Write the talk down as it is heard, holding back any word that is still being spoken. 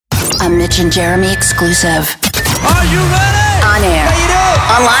A Mitch and Jeremy exclusive. Are you ready? On air.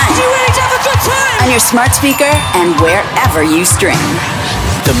 Online. You ready to have a good time? On your smart speaker and wherever you stream.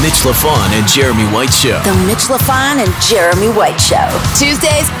 The Mitch LaFon and Jeremy White Show. The Mitch LaFon and Jeremy White Show.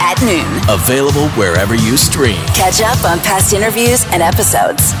 Tuesdays at noon. Available wherever you stream. Catch up on past interviews and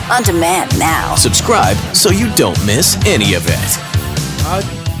episodes. On demand now. Subscribe so you don't miss any of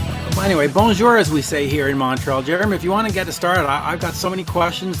it. Anyway, bonjour, as we say here in Montreal. Jeremy, if you want to get us started, I've got so many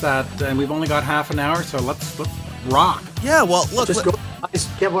questions and we've only got half an hour, so let's rock. Yeah, well, look.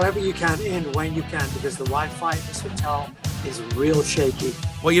 Just get whatever you can in when you can, because the Wi-Fi at this hotel is real shaky.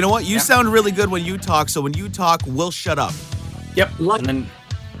 Well, you know what? You sound really good when you talk, so when you talk, we'll shut up. Yep. Like- and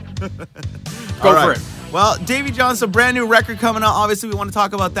then go for it. Well, Davy Johnson, brand new record coming out. Obviously, we want to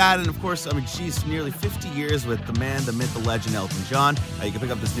talk about that. And of course, I mean, geez, nearly 50 years with the man, the myth, the legend, Elton John. You can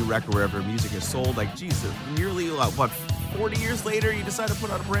pick up this new record wherever music is sold. Like, geez, nearly, 40 years later, you decide to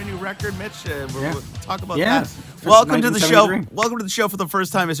put out a brand new record, Mitch? We'll talk about that. Welcome to the show. Welcome to the show for the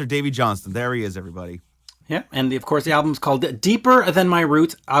first time, Mr. Davy Johnson. There he is, everybody. Yeah, and of course, the album's called Deeper Than My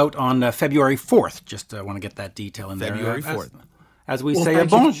Roots, out on February 4th. Just want to get that detail in there. February 4th. As we say,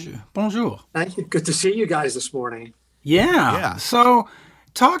 bonjour. Thank you. Good to see you guys this morning. Yeah. So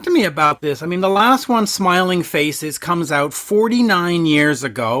talk to me about this. I mean, the last one, Smiling Faces, comes out 49 years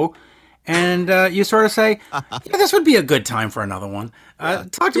ago. And you sort of say, this would be a good time for another one.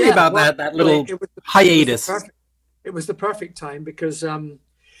 Talk to me about that little hiatus. It was the perfect time because,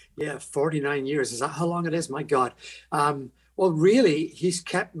 49 years. Is that how long it is? My God. Well, really, he's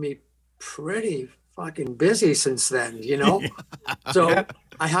kept me pretty fucking busy since then, you know? So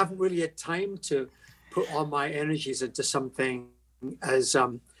I haven't really had time to put all my energies into something as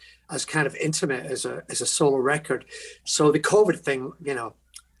kind of intimate as a solo record. So the COVID thing, you know,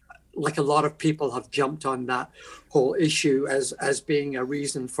 like a lot of people have jumped on that whole issue as being a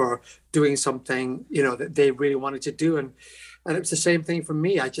reason for doing something, you know, that they really wanted to do. And it was the same thing for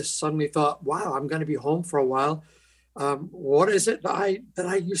me. I just suddenly thought, wow, I'm going to be home for a while. What is it that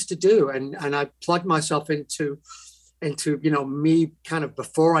I used to do? And I plugged myself into, you know, me kind of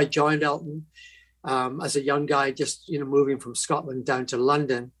before I joined Elton, as a young guy, just, you know, moving from Scotland down to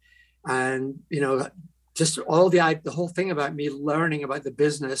London, and, you know, just all the whole thing about me learning about the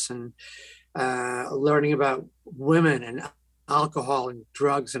business and learning about women and alcohol and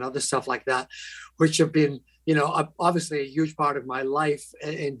drugs and other stuff like that, which have been, you know, obviously a huge part of my life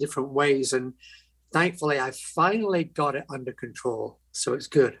in different ways. And thankfully, I finally got it under control. So it's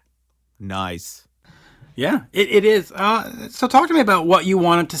good. Nice. Yeah, it is. So talk to me about what you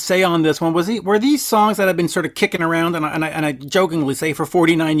wanted to say on this one. Were these songs that have been sort of kicking around, and I jokingly say for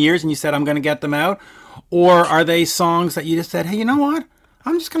 49 years, and you said, I'm going to get them out? Or are they songs that you just said, hey, you know what?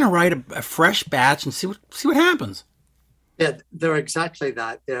 I'm just going to write a fresh batch and see what happens? Yeah, they're exactly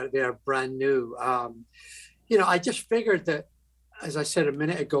that. They're brand new. You know, I just figured that, as I said a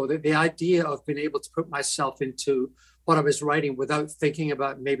minute ago, that the idea of being able to put myself into what I was writing without thinking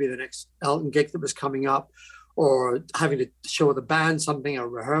about maybe the next Elton gig that was coming up, or having to show the band something or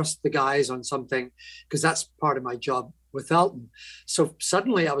rehearse the guys on something, because that's part of my job with Elton. So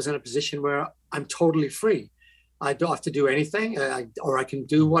suddenly I was in a position where I'm totally free. I don't have to do anything, or I can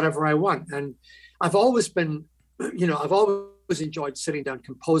do whatever I want. And I've always been, you know, I've always enjoyed sitting down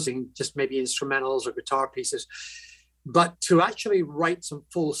composing just maybe instrumentals or guitar pieces. But to actually write some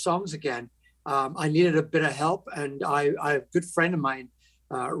full songs again, I needed a bit of help. And I a good friend of mine,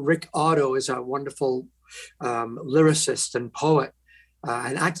 Rick Otto, is a wonderful lyricist and poet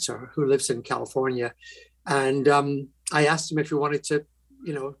and actor who lives in California. And I asked him if he wanted to,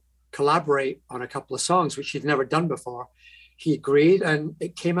 you know, collaborate on a couple of songs, which he'd never done before. He agreed, and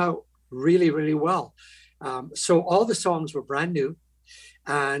it came out really, really well. So all the songs were brand new.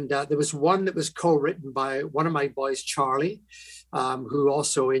 And there was one that was co-written by one of my boys, Charlie, who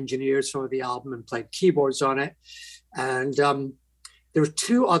also engineered some of the album and played keyboards on it. And there were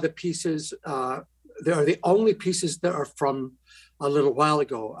two other pieces. They are the only pieces that are from a little while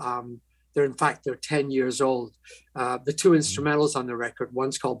ago. They're 10 years old. The two instrumentals on the record,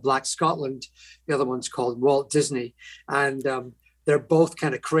 one's called Black Scotland, the other one's called Walt Disney. And they're both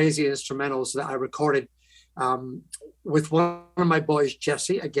kind of crazy instrumentals that I recorded with one of my boys,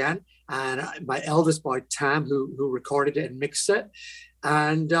 Jesse, again, and my eldest boy, Tam, who recorded it and mixed it.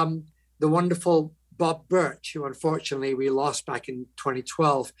 And the wonderful Bob Birch, who unfortunately we lost back in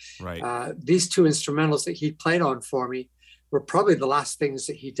 2012. Right. These two instrumentals that he played on for me were probably the last things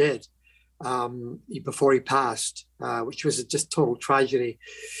that he did before he passed, which was just total tragedy.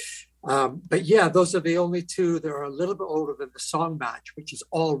 But yeah, those are the only two that are a little bit older than the song match, which is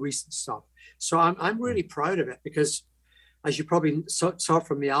all recent stuff. So I'm really proud of it, because as you probably saw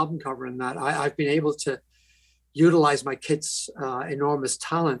from the album cover and that, I've been able to utilize my kids' enormous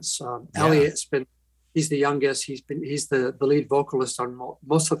talents. Elliot's he's the youngest. He's the lead vocalist on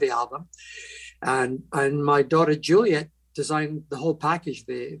most of the album, and my daughter Juliet designed the whole package,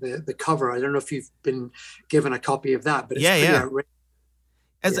 the cover. I don't know if you've been given a copy of that, but it's pretty outrageous.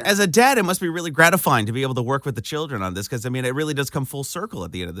 As a dad, it must be really gratifying to be able to work with the children on this, because I mean, it really does come full circle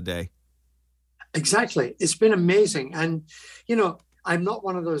at the end of the day. Exactly, it's been amazing, and I'm not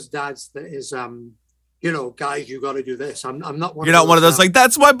one of those dads that is guys, you got to do this. I'm not one. You're not one of those like,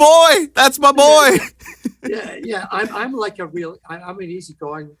 that's my boy. That's my boy. Yeah. I'm like I'm an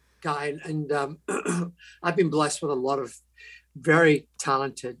easygoing guy, and I've been blessed with a lot of very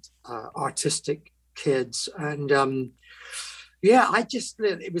talented, artistic kids, and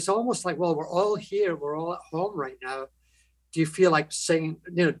it was almost like, well, we're all here, we're all at home right now. Do you feel like singing,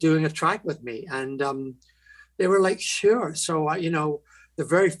 doing a track with me? And they were like, sure. So the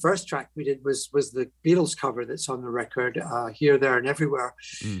very first track we did was the Beatles cover that's on the record, Here, There, and Everywhere.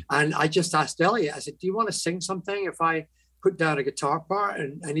 And I just asked Elliot, I said, do you want to sing something if I put down a guitar part?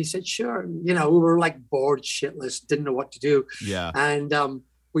 And he said, sure. And, we were like bored shitless, didn't know what to do. Yeah. And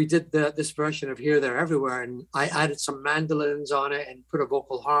we did this version of Here, There, Everywhere. And I added some mandolins on it and put a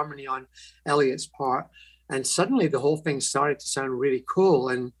vocal harmony on Elliot's part. And suddenly the whole thing started to sound really cool.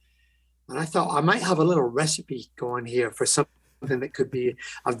 And I thought I might have a little recipe going here for something that could be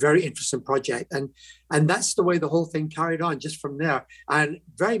a very interesting project. And that's the way the whole thing carried on, just from there. And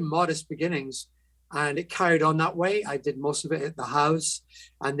very modest beginnings. And it carried on that way. I did most of it at the house,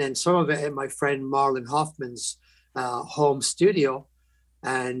 and then some of it at my friend Marlon Hoffman's home studio.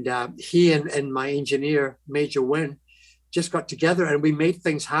 And he and my engineer, Major Wynn, just got together, and we made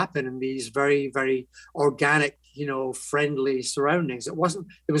things happen in these very, very organic, friendly surroundings. There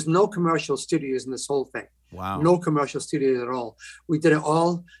was no commercial studios in this whole thing. Wow. No commercial studios at all. We did it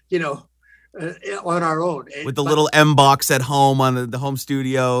all, on our own. With the little M box at home on the home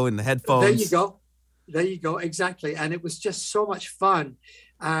studio and the headphones. There you go. Exactly. And it was just so much fun.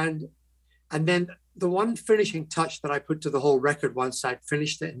 And then the one finishing touch that I put to the whole record once I'd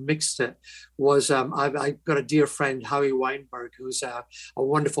finished it and mixed it was I got a dear friend, Howie Weinberg, who's a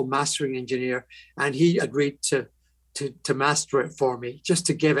wonderful mastering engineer, and he agreed to master it for me, just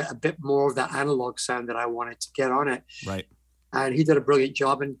to give it a bit more of that analog sound that I wanted to get on it. Right. And he did a brilliant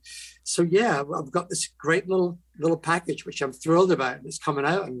job. And so, I've got this great little package, which I'm thrilled about. And it's coming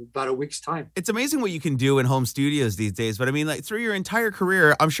out in about a week's time. It's amazing what you can do in home studios these days. But I mean, like, through your entire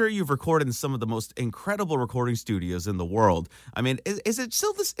career, I'm sure you've recorded in some of the most incredible recording studios in the world. I mean, is it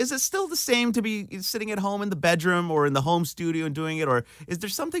still the same to be sitting at home in the bedroom or in the home studio and doing it? Or is there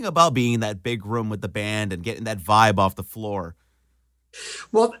something about being in that big room with the band and getting that vibe off the floor?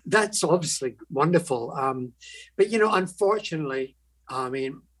 Well, that's obviously wonderful. But, unfortunately, I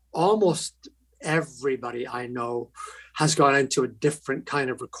mean, almost everybody I know has gone into a different kind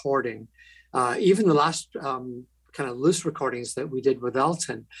of recording. Even the last kind of loose recordings that we did with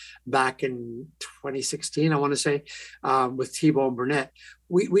Elton back in 2016, I want to say, with T-Bone Burnett,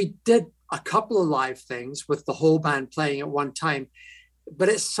 we did a couple of live things with the whole band playing at one time, but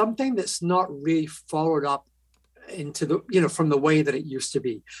it's something that's not really followed up into the from the way that it used to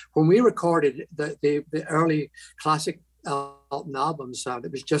be when we recorded the early classic Elton albums.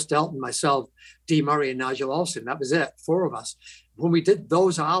 It was just Elton, myself, Dee Murray, and Nigel Olsson. That was it, 4 of us. When we did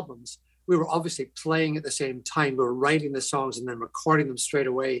those albums, we were obviously playing at the same time. We were writing the songs and then recording them straight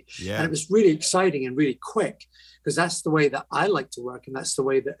away. Yeah. And it was really exciting and really quick, because that's the way that I like to work, and that's the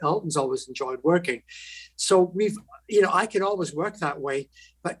way that Elton's always enjoyed working. So I can always work that way.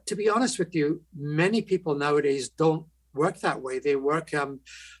 But to be honest with you, many people nowadays don't work that way. They work,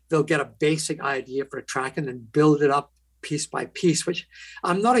 they'll get a basic idea for a track and then build it up piece by piece, which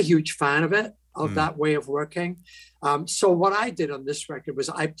I'm not a huge fan of that way of working. So what I did on this record was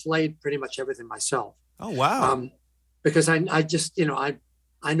I played pretty much everything myself. Oh, wow. Because I just,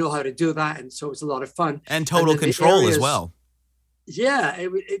 I know how to do that. And so it's a lot of fun. And total control as well. Yeah,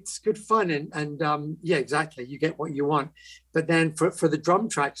 it's good fun. And yeah, exactly. You get what you want. But then for the drum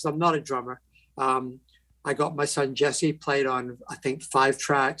tracks, I'm not a drummer. I got my son Jesse played on, I think, 5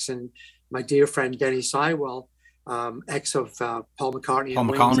 tracks. And my dear friend Denny Sywell, ex of Paul McCartney. Paul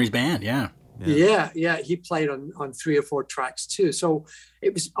McCartney's band, yeah. Yeah. He played on 3 or 4 tracks too. So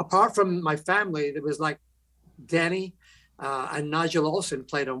it was, apart from my family, there was like Denny and Nigel Olsson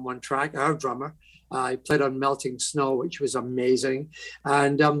played on 1 track, our drummer. He played on Melting Snow, which was amazing.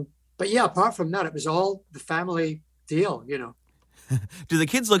 And but yeah, apart from that, it was all the family deal, Do the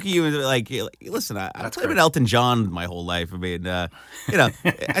kids look at you and they're like, listen, I played with Elton John my whole life. I mean, I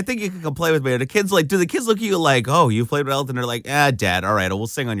think you can come play with me. And do the kids look at you like, oh, you played with Elton? They're like, Dad, all right, we'll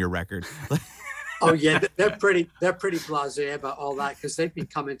sing on your record. Oh yeah, they're pretty blasé about all that because they've been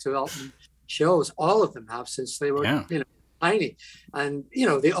coming to Elton shows. All of them have since they were tiny, and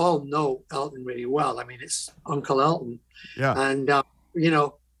they all know Elton really well. I mean, it's Uncle Elton, and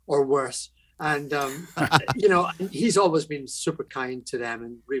or worse. And he's always been super kind to them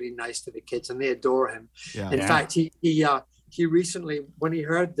and really nice to the kids, and they adore him. In fact, he recently, when he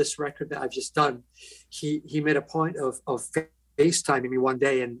heard this record that I've just done, he made a point of FaceTiming me one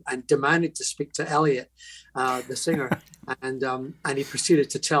day and demanded to speak to Elliot, the singer, and he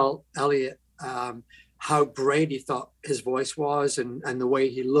proceeded to tell Elliot how great he thought his voice was and the way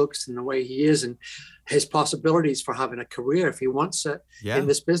he looks and the way he is and his possibilities for having a career if he wants it in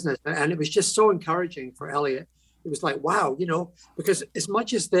this business. And it was just so encouraging for Elliot. It was like, wow, because as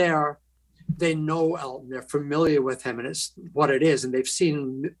much as they know Elton, they're familiar with him and it's what it is. And they've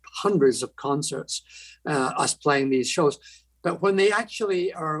seen hundreds of concerts, us playing these shows. But when they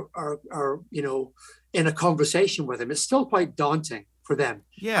actually are in a conversation with him, it's still quite daunting for them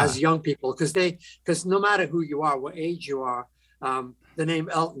as young people, because no matter who you are, what age you are, the name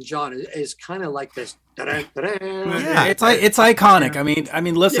Elton John is kind of like this. It's iconic. I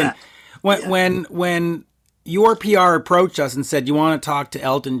mean, listen, when your PR approached us and said you want to talk to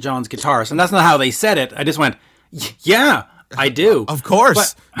Elton John's guitarist, and that's not how they said it. I just went, yeah. I do. Of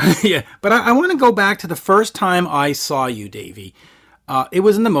course. But I want to go back to the first time I saw you, Davey. It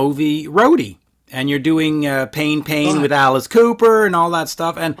was in the movie Roadie, and you're doing Pain with Alice Cooper and all that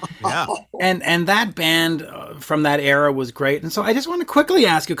stuff. And and that band from that era was great. And so I just want to quickly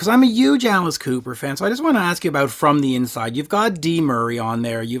ask you, because I'm a huge Alice Cooper fan, so I just want to ask you about From the Inside. You've got Dee Murray on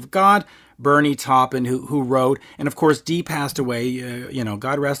there. You've got Bernie Taupin, who wrote. And, of course, Dee passed away,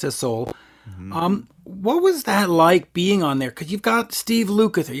 God rest his soul. Mm-hmm. What was that like being on there? Because you've got Steve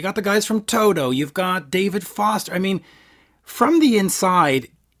Lukather, you got the guys from Toto, you've got David Foster. I mean, From the Inside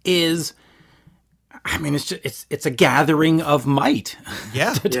it's a gathering of might.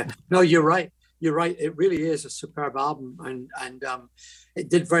 Yeah. No, you're right. You're right. It really is a superb album, and it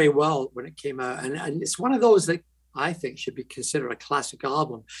did very well when it came out. And it's one of those that I think should be considered a classic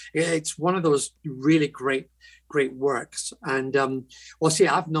album. It's one of those really great works. And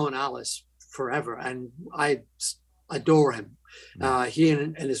I've known Alice forever, and I adore him. He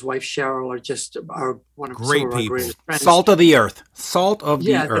and his wife Cheryl are one of great our people. greatest friends. Salt of the earth.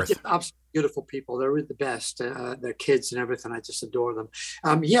 They're just absolutely beautiful people. They're really the best. Their kids and everything. I just adore them.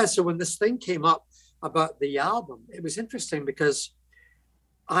 So when this thing came up about the album, it was interesting because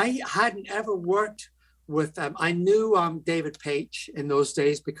I hadn't ever worked with I knew David Paich in those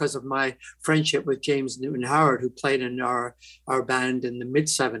days because of my friendship with James Newton Howard, who played in our band in the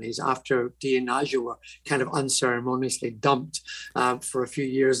mid-70s after Dee and Naja were kind of unceremoniously dumped for a few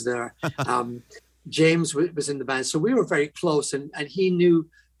years there. James was in the band, so we were very close, and he knew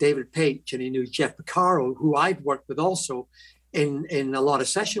David Paich and he knew Jeff Porcaro, who I'd worked with also in a lot of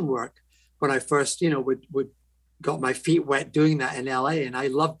session work when I first would got my feet wet doing that in LA, and I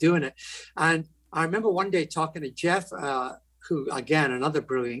loved doing it. And I remember one day talking to Jeff, who, again, another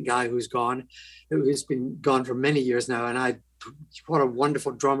brilliant guy who's been gone for many years now. And what a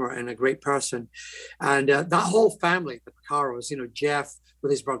wonderful drummer and a great person. And that whole family, the Porcaros, Jeff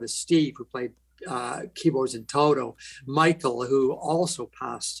with his brother Steve, who played keyboards in Toto, Michael, who also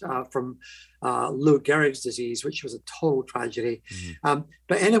passed from Lou Gehrig's disease, which was a total tragedy. Mm-hmm.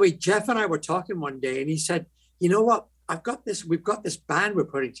 But anyway, Jeff and I were talking one day, and he said, you know what? We've got this band we're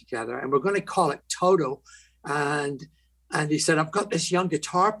putting together, and we're going to call it Toto. And he said, I've got this young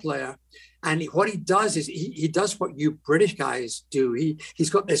guitar player, and what he does is he does what you British guys do. He's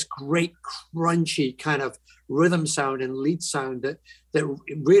got this great crunchy kind of rhythm sound and lead sound that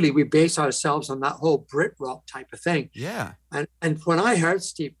really we base ourselves on that whole Brit rock type of thing. Yeah. And when I heard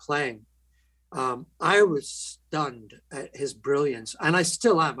Steve playing, I was stunned at his brilliance, and I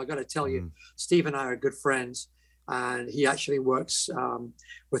still am. I got to tell you, Steve and I are good friends. And he actually works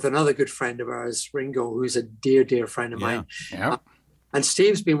with another good friend of ours, Ringo, who's a dear, dear friend of mine. Yeah. And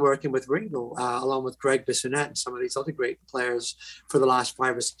Steve's been working with Ringo, along with Greg Bissonette and some of these other great players for the last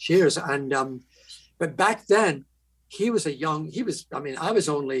 5 or 6 years. And but back then, I was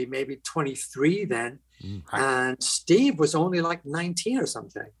only maybe 23 then. Right. And Steve was only like 19 or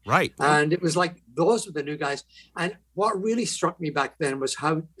something. Right. And it was like, those were the new guys. And what really struck me back then was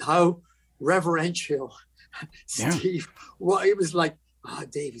how reverential Steve, it was like,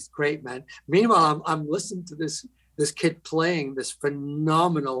 Dave, he's great, man. Meanwhile, I'm listening to this kid playing this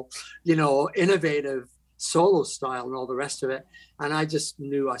phenomenal, innovative solo style and all the rest of it. And I just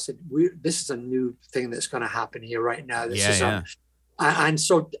knew, I said, this is a new thing that's going to happen here right now. And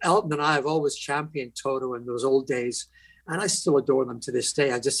so Elton and I have always championed Toto in those old days, and I still adore them to this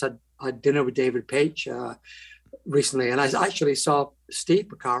day. I just had dinner with David Paich recently, and I actually saw Steve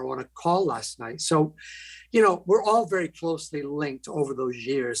Porcaro on a call last night. So, we're all very closely linked over those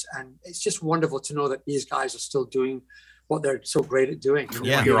years, and it's just wonderful to know that these guys are still doing what they're so great at doing.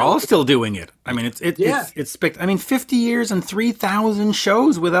 Yeah, you're all still doing it. I mean, it's 50 years and 3,000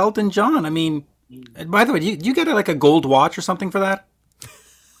 shows with Elton John. I mean, by the way, do you get like a gold watch or something for that?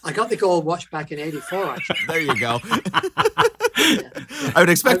 I got the gold watch back in '84. Actually, there you go. I would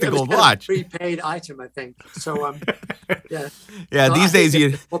expect the gold watch. Prepaid item, I think. So, yeah. So these days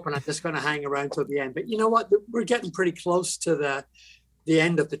I'm just going to hang around till the end. But you know what? We're getting pretty close to the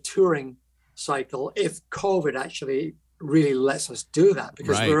end of the touring cycle. If COVID actually really lets us do that,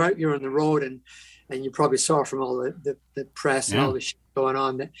 because we're out here on the road, and you probably saw from all the press and all the shit going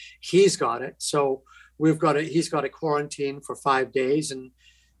on that he's got it. So he's got a quarantine for 5 days, and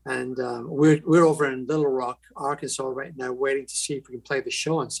we're over in Little Rock, Arkansas right now, waiting to see if we can play the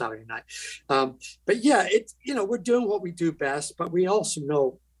show on Saturday night. But yeah, we're doing what we do best, but we also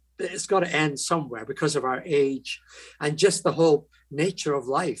know that it's got to end somewhere because of our age and just the whole nature of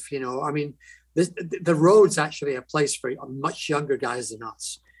life. I mean, the road's actually a place for much younger guys than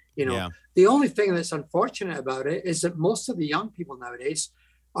us. The only thing that's unfortunate about it is that most of the young people nowadays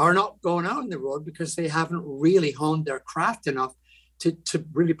are not going out on the road because they haven't really honed their craft enough to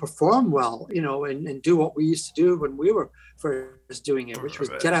really perform well, and do what we used to do when we were first doing it, which was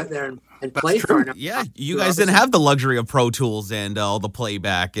get out there and play for them. Yeah, you guys didn't have the luxury of Pro Tools and all the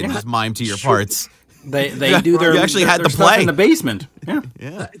playback and just mime to your parts. They do their, you actually had their to play in the basement.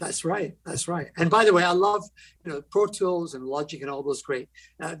 Yeah. That's right. And by the way, I love Pro Tools and Logic and all those great.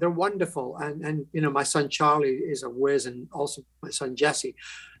 They're wonderful. And my son Charlie is a whiz, and also my son Jesse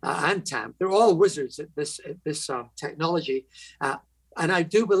and Tam. They're all wizards at this technology. And I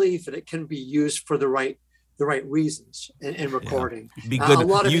do believe that it can be used for the right reasons in recording. Be good. A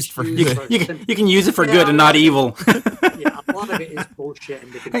lot of used for good. You can use it for good and not evil. A lot of it is bullshit,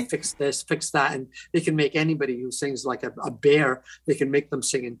 and they can fix this, fix that, and they can make anybody who sings like a bear, they can make them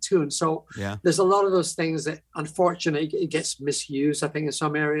sing in tune. So there's a lot of those things that unfortunately it gets misused, I think, in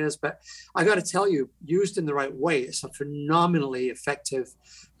some areas. But I got to tell you, used in the right way, it's a phenomenally effective,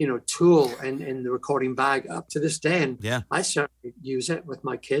 tool in the recording bag up to this day. And I certainly use it with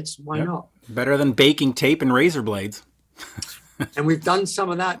my kids. Why not? Better than baking tape and razor blades. And we've done some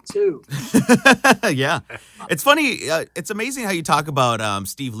of that too. Yeah. It's funny. It's amazing how you talk about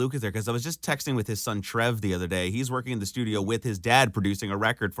Steve Lucas there, because I was just texting with his son Trev the other day. He's working in the studio with his dad producing a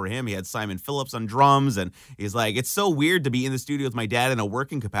record for him. He had Simon Phillips on drums, and he's like, it's so weird to be in the studio with my dad in a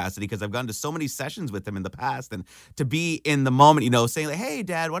working capacity, because I've gone to so many sessions with him in the past, and to be in the moment, saying like, hey,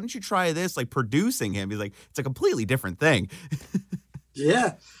 Dad, why don't you try this? Like producing him. He's like, it's a completely different thing.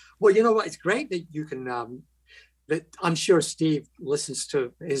 Yeah. Well, you know what? It's great that you can... that I'm sure Steve listens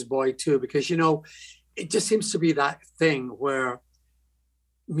to his boy too, because, it just seems to be that thing where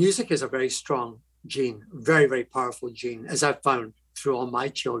music is a very strong gene, very, very powerful gene, as I've found through all my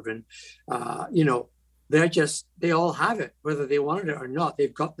children. They all have it, whether they wanted it or not.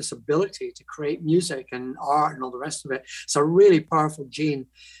 They've got this ability to create music and art and all the rest of it. It's a really powerful gene.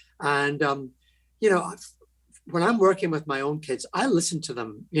 And, when I'm working with my own kids, I listen to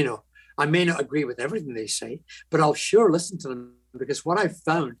them, I may not agree with everything they say, but I'll sure listen to them, because what I've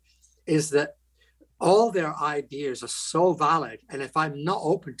found is that all their ideas are so valid. And if I'm not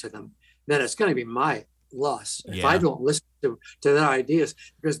open to them, then it's going to be my loss if I don't listen to their ideas,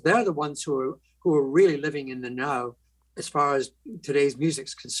 because they're the ones who are really living in the now as far as today's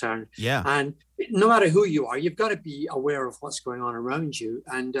music's concerned. Yeah. And no matter who you are, you've got to be aware of what's going on around you.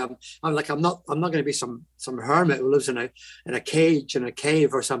 And I'm not going to be some hermit who lives in a cage in a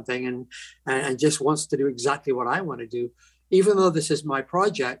cave or something and just wants to do exactly what I want to do. Even though this is my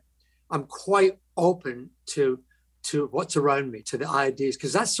project, I'm quite open to what's around me, to the ideas,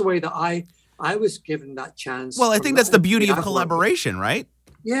 because that's the way that I was given that chance. Well, I think that's the beauty of collaboration, right?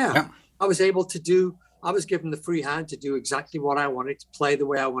 Yeah. I was given the free hand to do exactly what I wanted, to play the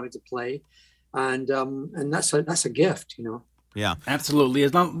way I wanted to play. And that's a gift, Yeah, absolutely.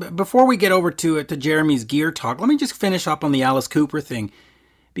 Before we get over to Jeremy's gear talk, let me just finish up on the Alice Cooper thing,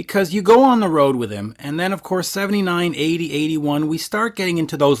 because you go on the road with him, and then of course 79, 80, 81, we start getting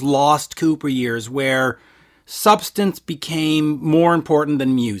into those lost Cooper years where substance became more important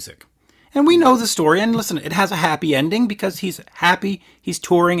than music. And we know the story, and listen, it has a happy ending because he's happy, he's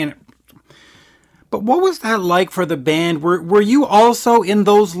touring, But what was that like for the band? Were you also in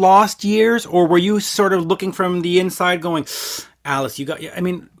those lost years, or were you sort of looking from the inside going, Alice,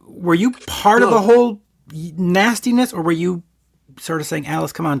 were you part of the whole nastiness, or were you sort of saying,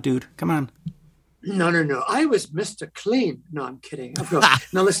 Alice, come on, dude, come on? No. I was Mr. Clean. No, I'm kidding.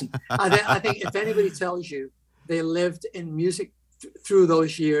 Now, listen, I think if anybody tells you they lived in music through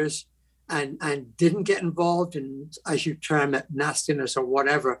those years and didn't get involved in, as you term it, nastiness or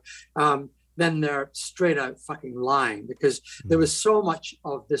whatever, then they're straight out fucking lying, because there was so much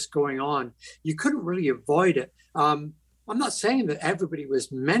of this going on. You couldn't really avoid it. I'm not saying that everybody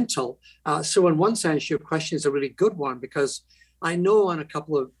was mental. So in one sense, your question is a really good one, because I know on a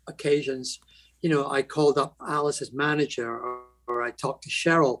couple of occasions, I called up Alice's manager or I talked to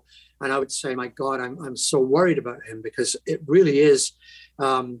Cheryl, and I would say, my God, I'm so worried about him, because it really is,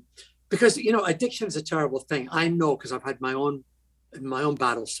 because, addiction is a terrible thing. I know, because I've had my own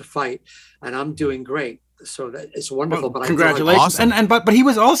battles to fight, and I'm doing great. So that it's wonderful. Well, but congratulations. Awesome. But he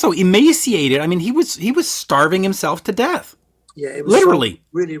was also emaciated. I mean, he was starving himself to death. Yeah, it was literally so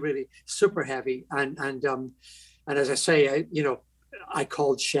really, really super heavy. And as I say, I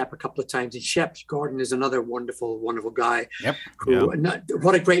called Shep a couple of times, and Shep Gordon is another wonderful, wonderful guy. Yep.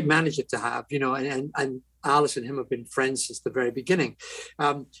 What a great manager to have, and Alice and him have been friends since the very beginning.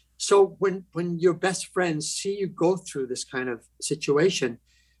 So when your best friends see you go through this kind of situation,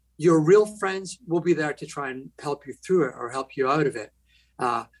 your real friends will be there to try and help you through it or help you out of it.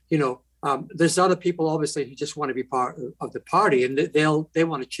 There's other people, obviously, who just want to be part of the party, and they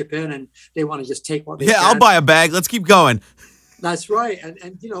want to chip in, and they want to just take what they can. I'll buy a bag. Let's keep going. That's right.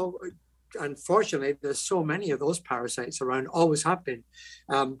 And unfortunately, there's so many of those parasites around, always have been.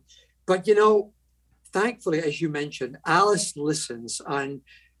 But, thankfully, as you mentioned, Alice listens, and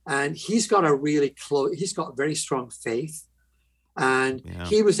he's got he's got very strong faith. And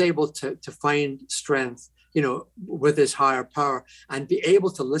he was able to find strength, with his higher power, and be able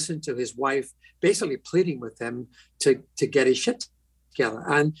to listen to his wife basically pleading with him to get his shit together.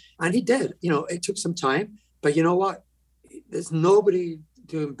 And he did. It took some time, but you know what? There's nobody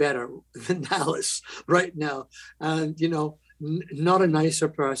doing better than Alice right now. And, not a nicer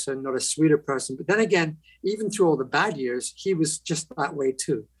person, not a sweeter person. But then again, even through all the bad years, he was just that way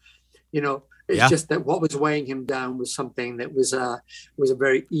too. It's just that what was weighing him down was something that was a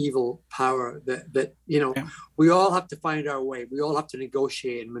very evil power that we all have to find our way. We all have to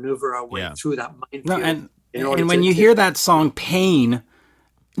negotiate and maneuver our way through that minefield. And when you hear that song, Pain,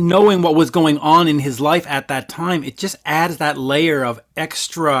 knowing what was going on in his life at that time, it just adds that layer of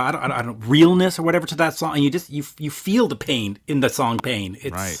extra, I don't realness or whatever to that song. And you feel the pain in the song Pain.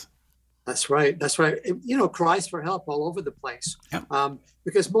 It's right. That's right. Cries for help all over the place. Yep.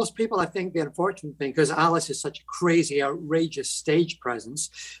 Because most people, I think the unfortunate thing, because Alice is such a crazy, outrageous stage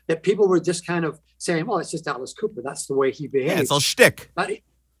presence, that people were just kind of saying, well, it's just Alice Cooper. That's the way he behaves. Yeah, it's all shtick.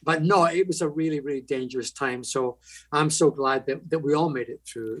 But no, it was a really, really dangerous time. So I'm so glad that we all made it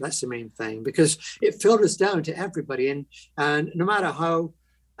through. That's the main thing, because it filters down to everybody. And no matter how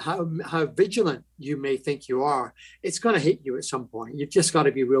vigilant you may think you are, it's going to hit you at some point. You've just got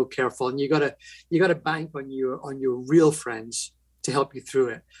to be real careful, and you got to bank on your real friends to help you through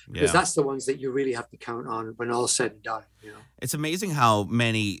it, because that's the ones that you really have to count on when all's said and done. It's amazing how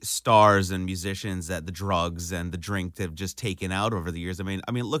many stars and musicians that the drugs and the drink have just taken out over the years. I mean,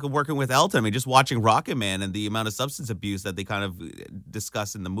 look at working with Elton. I mean, just watching Rocket Man and the amount of substance abuse that they kind of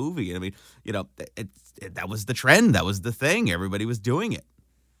discuss in the movie. I mean, that was the trend. That was the thing. Everybody was doing it.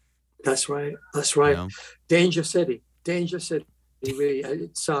 That's right. Danger City. Really,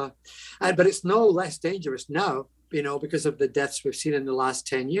 it's but it's no less dangerous now, because of the deaths we've seen in the last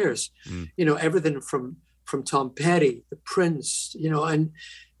 10 years. Everything from Tom Petty, the Prince, and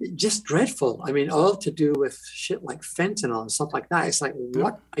just dreadful. I mean, all to do with shit like fentanyl and stuff like that. It's like,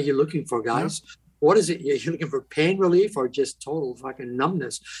 what are you looking for, guys? Yeah. What is it? You're looking for pain relief or just total fucking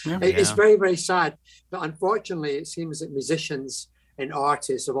numbness? Yeah. It's very, very sad. But unfortunately, it seems that musicians and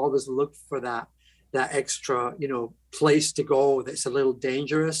artists have always looked for that extra, place to go that's a little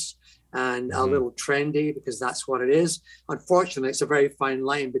dangerous and a little trendy, because that's what it is. Unfortunately, it's a very fine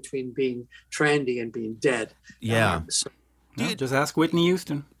line between being trendy and being dead. Yeah. Just ask Whitney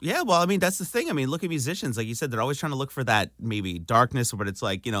Houston. Yeah, well, I mean, that's the thing. I mean, look at musicians. Like you said, they're always trying to look for that maybe darkness, but it's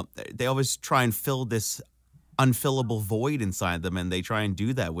like, they always try and fill this unfillable void inside them, and they try and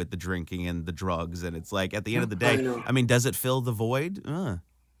do that with the drinking and the drugs. And it's like, at the end of the day, I mean, does it fill the void? No.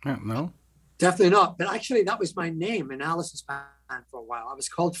 Definitely not. But actually, that was my name in Alice's band for a while. I was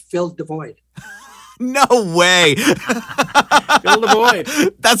called Filled the Void. No way. Fill the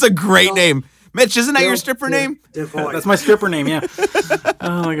Void. That's a great name. Mitch, isn't that your stripper name? That's my stripper name, yeah.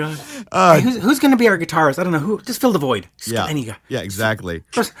 Oh, my God. Hey, who's going to be our guitarist? I don't know. Who? Just fill the void. Yeah. Any guy. Yeah, exactly.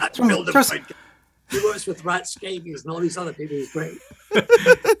 He works with Rat Scabies and all these other people. He's great.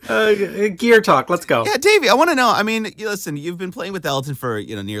 Gear talk. Let's go. Yeah, Davey, I want to know. I mean, listen, you've been playing with Elton for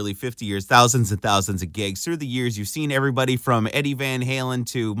nearly 50 years, thousands and thousands of gigs. Through the years, you've seen everybody from Eddie Van Halen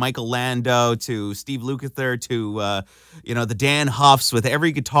to Michael Landau to Steve Lukather to the Dan Huffs with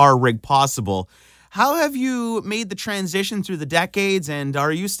every guitar rig possible. How have you made the transition through the decades, and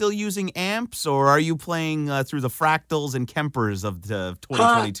are you still using amps, or are you playing through the Fractals and Kempers of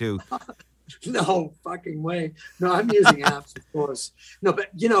 2022? No fucking way. No, I'm using amps, of course. No,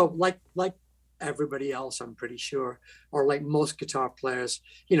 but like everybody else, I'm pretty sure, or like most guitar players,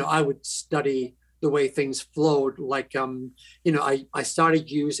 I would study the way things flowed. Like, I started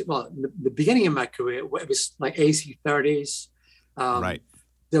using, in the beginning of my career, it was like AC30s, right,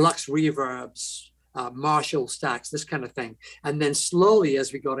 deluxe reverbs, Marshall stacks, this kind of thing. And then slowly,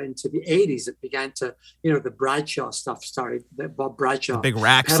 as we got into the 80s, it began to, the Bradshaw stuff started, the Bob Bradshaw. The big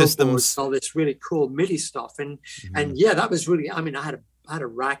rack systems. All this really cool MIDI stuff. And yeah, that was really, I had a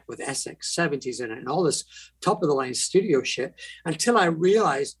rack with SX70s in it and all this top of the line studio shit, until I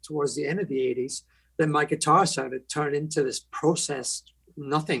realized towards the end of the 80s that my guitar sound had turned into this processed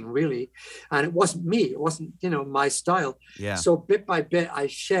nothing really, and it wasn't me, it wasn't my style. So bit by bit I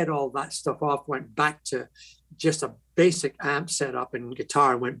shed all that stuff off, went back to just a basic amp setup and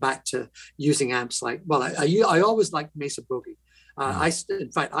guitar, and went back to using amps like, I always liked Mesa Boogie.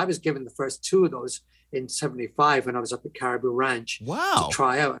 In fact, I was given the first two of those in 75 when I was up at Caribou Ranch to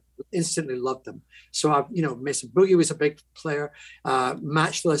try out. Instantly loved them. So Mesa Boogie was a big player,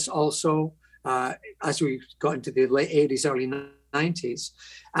 Matchless also, as we got into the late 80s, early 90s.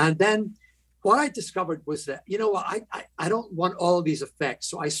 And then what I discovered was that, I don't want all of these effects.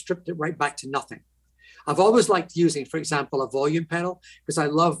 So I stripped it right back to nothing. I've always liked using, for example, a volume pedal, because I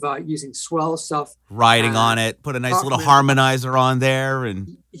love using swell stuff. Riding on it, put a nice little harmonizer on there.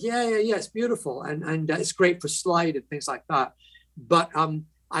 And yeah, it's beautiful. And it's great for slide and things like that. But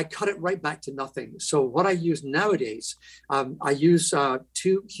I cut it right back to nothing. So what I use nowadays, I use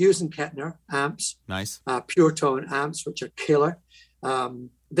two Hughes and Kettner amps. Nice. Pure Tone amps, which are killer.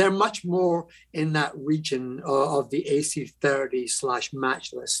 They're much more in that region of the AC30 /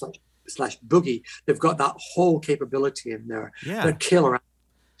 Matchless / Boogie. They've got that whole capability in there. Yeah. They're killer.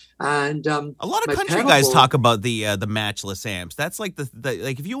 And a lot of country guys talk about the Matchless amps. That's like the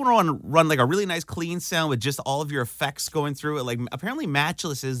like, if you want to run like a really nice clean sound with just all of your effects going through it, like apparently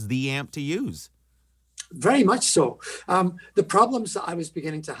Matchless is the amp to use. Very much so. The problems that I was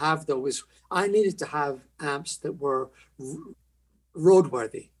beginning to have, though, was I needed to have amps that were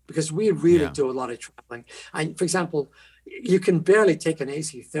roadworthy, because we really do a lot of traveling. And for example, you can barely take an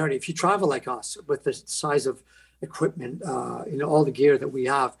AC30 if you travel like us with the size of equipment, all the gear that we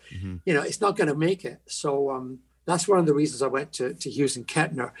have. It's not going to make it. So that's one of the reasons I went to Hughes and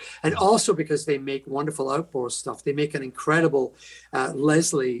Kettner, and also because they make wonderful outboard stuff. They make an incredible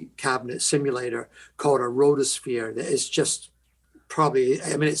Leslie cabinet simulator called a Rotosphere that is just probably,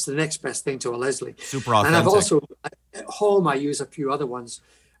 it's the next best thing to a Leslie. Super authentic. And I've also at home I use a few other ones.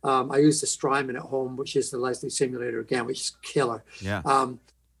 I use the Strymon at home, which is the Leslie simulator again, which is killer. Yeah.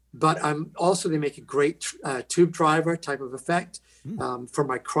 But also they make a great tube driver type of effect for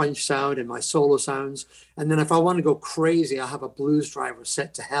my crunch sound and my solo sounds. And then if I want to go crazy, I have a blues driver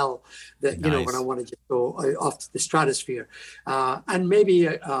set to hell that, when I want to just go off to the stratosphere. And maybe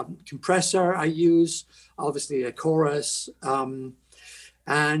a compressor I use, obviously a chorus. And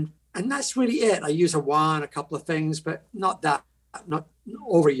that's really it. I use a wah, a couple of things, but not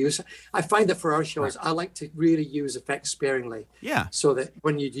overuse. I find that for our shows, I like to really use effects sparingly. Yeah. So that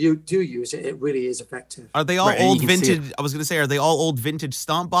when you do use it, it really is effective. Are they all old vintage? I was going to say, are they all old vintage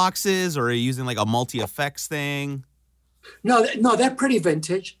stomp boxes, or are you using like a multi-effects thing? No, they're pretty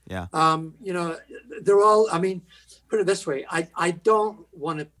vintage. Yeah. They're all, put it this way. I don't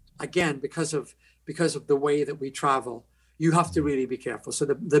want to, again, because of the way that we travel, you have to really be careful.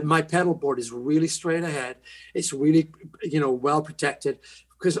 So my pedal board is really straight ahead. It's really, well protected,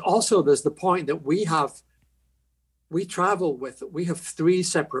 because also there's the point that we have 3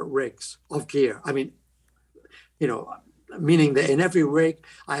 separate rigs of gear. Meaning that in every rig,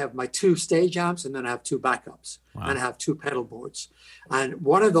 I have my 2 stage amps, and then I have 2 backups. Wow. And I have 2 pedal boards. And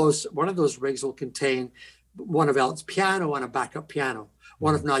one of those rigs will contain one of Elton's piano and a backup piano,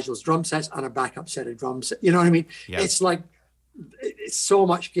 one of Nigel's drum sets and a backup set of drums. You know what I mean? Yep. It's so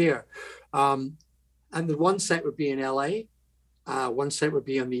much gear. And the one set would be in LA, One set would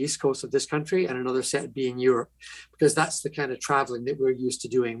be on the east coast of this country, and another set would be in Europe, because that's the kind of traveling that we're used to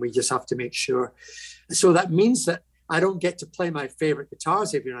doing. We just have to make sure. So that means that I don't get to play my favorite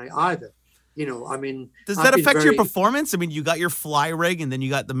guitars every night either. I mean, does that affect your performance? I mean, you got your fly rig, and then you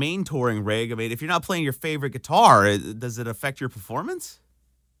got the main touring rig. I mean, if you're not playing your favorite guitar, does it affect your performance?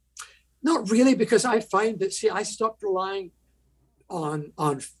 Not really, because I find that, I stopped relying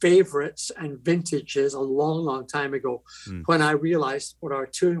on favorites and vintages a long time ago. When I realized what our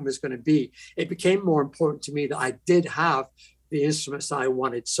touring was going to be. It became more important to me that I did have the instruments that I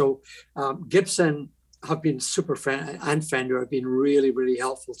wanted. So Gibson have been and Fender have been really, really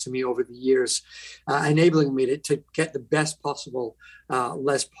helpful to me over the years, enabling me to get the best possible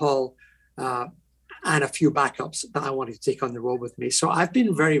Les Paul and a few backups that I wanted to take on the road with me. So I've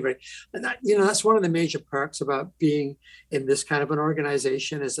been very, very, and that's one of the major perks about being in this kind of an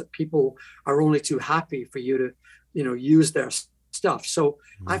organization, is that people are only too happy for you to, use their stuff. So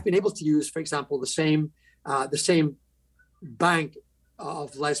I've been able to use, for example, the same bank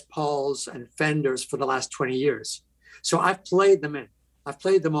of Les Pauls and Fenders for the last 20 years. So I've played them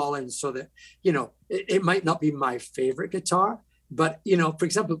all in, so that, it might not be my favorite guitar, but, for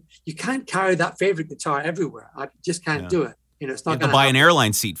example, you can't carry that favorite guitar everywhere. I just can't do it. It's not going to buy an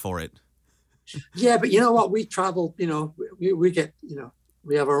airline seat for it. Yeah, but you know what? We travel, we get,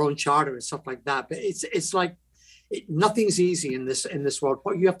 we have our own charter and stuff like that. But it's like nothing's easy in this world.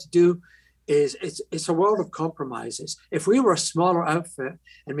 What you have to do is it's a world of compromises. If we were a smaller outfit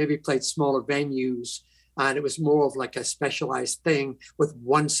and maybe played smaller venues, and it was more of like a specialized thing with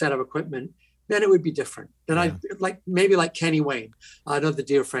one set of equipment, then it would be different. Then maybe like Kenny Wayne, another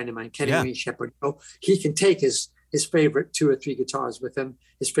dear friend of mine, Kenny Wayne Shepherd. He can take his favorite 2 or 3 guitars with him,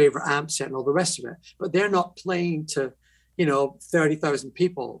 his favorite amp set, and all the rest of it. But they're not playing to, 30,000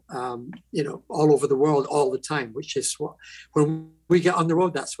 people, all over the world all the time, which is what, when we get on the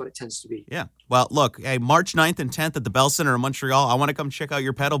road, that's what it tends to be. Yeah. Well, look, hey, March 9th and 10th at the Bell Center in Montreal. I want to come check out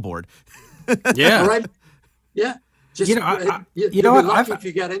your pedal board. Yeah. All right. Yeah. Just, you'll be lucky if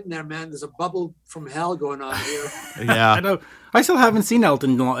you get in there, man. There's a bubble from hell going on here. Yeah. I know. I still haven't seen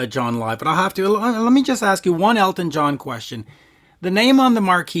Elton John live, but I'll have to. Let me just ask you one Elton John question. The name on the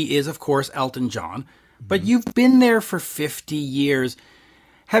marquee is, of course, Elton John, but you've been there for 50 years.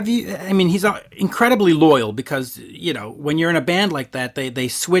 Have you? I mean, he's incredibly loyal, because when you're in a band like that, they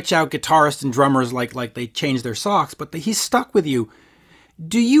switch out guitarists and drummers like they change their socks. But he's stuck with you.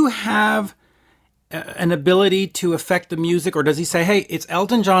 Do you have an ability to affect the music, or does he say, hey, it's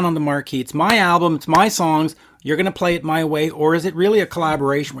Elton John on the marquee, it's my album, it's my songs, you're going to play it my way? Or is it really a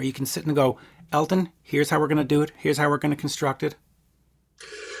collaboration where you can sit and go, Elton, here's how we're going to do it, here's how we're going to construct it?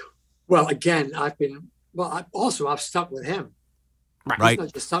 Well, again, I've stuck with him. Right. He's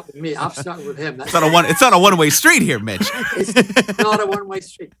not just stuck with me, I've stuck with him. It's not a one-way street here, Mitch. It's not a one-way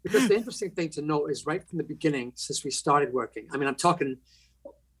street, because the interesting thing to note is right from the beginning, since we started working, I mean, I'm talking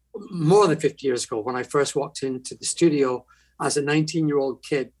more than 50 years ago, when I first walked into the studio as a 19-year-old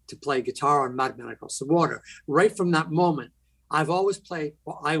kid to play guitar on Madman Across the Water. Right from that moment, I've always played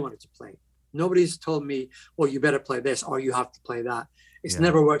what I wanted to play. Nobody's told me, well, you better play this or you have to play that. It's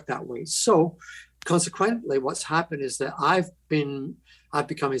never worked that way. So consequently, what's happened is that I've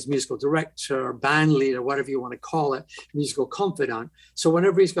become his musical director, band leader, whatever you want to call it, musical confidant. So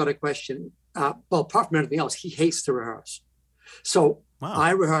whenever he's got a question, apart from anything else, he hates to rehearse. So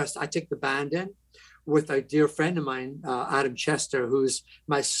I rehearsed, I take the band in with a dear friend of mine, Adam Chester, who's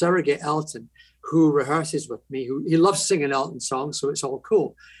my surrogate Elton, who rehearses with me, he loves singing Elton songs, so it's all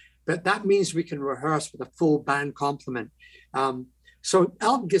cool. But that means we can rehearse with a full band complement. So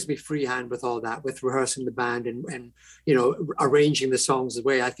Elton gives me free hand with all that, with rehearsing the band and arranging the songs the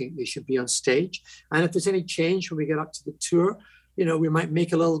way I think they should be on stage. And if there's any change when we get up to the tour, we might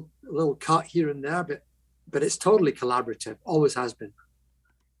make a little cut here and there, but it's totally collaborative, always has been.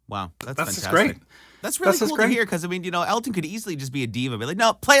 Wow, that's fantastic. Great. That's really cool to hear, because, I mean, Elton could easily just be a diva, be like,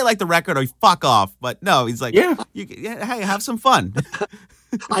 no, play it like the record or fuck off. But no, he's like, hey, have some fun.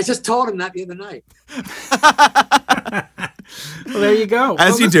 I just told him that the other night. Well, there you go.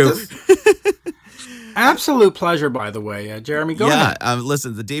 As you do. Absolute pleasure, by the way. Jeremy, go ahead.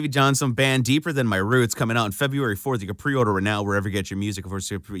 Listen, the Davey Johnstone band, Deeper Than My Roots, coming out on February 4th. You can pre-order it now wherever you get your music. Of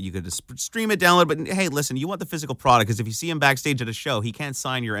course, you could just stream it, download it. But hey, listen, you want the physical product, because if you see him backstage at a show, he can't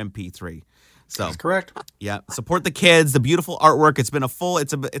sign your MP3. So that's correct. Yeah, support the kids, the beautiful artwork. It's been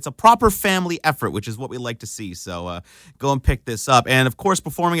it's a proper family effort, which is what we like to see. So go and pick this up. And of course,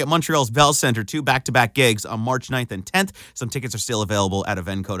 performing at Montreal's Bell Center, 2 back-to-back gigs on March 9th and 10th. Some tickets are still available at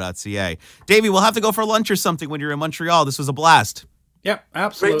evenco.ca. Davey, we'll have to go for lunch or something when you're in Montreal. This was a blast. Yep,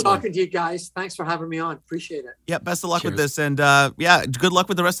 absolutely. Great talking to you guys. Thanks for having me on. Appreciate it. Yeah, best of luck with Cheers. this. And good luck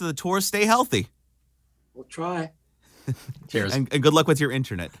with the rest of the tour. Stay healthy. We'll try. Cheers. And good luck with your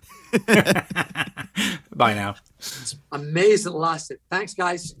internet. Bye now. Amazed it lasted. Thanks,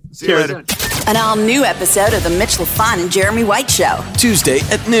 guys. See you later. soon. An all-new episode of The Mitch LaFon and Jeremy White Show. Tuesday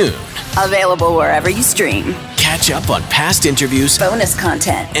at noon. Available wherever you stream. Catch up on past interviews Bonus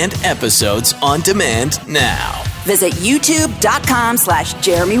content. and episodes on demand now. Visit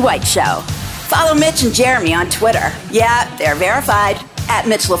youtube.com/Jeremy White Show. Follow Mitch and Jeremy on Twitter. Yeah, they're verified.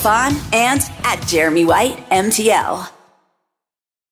 @Mitch LaFon and @Jeremy White MTL.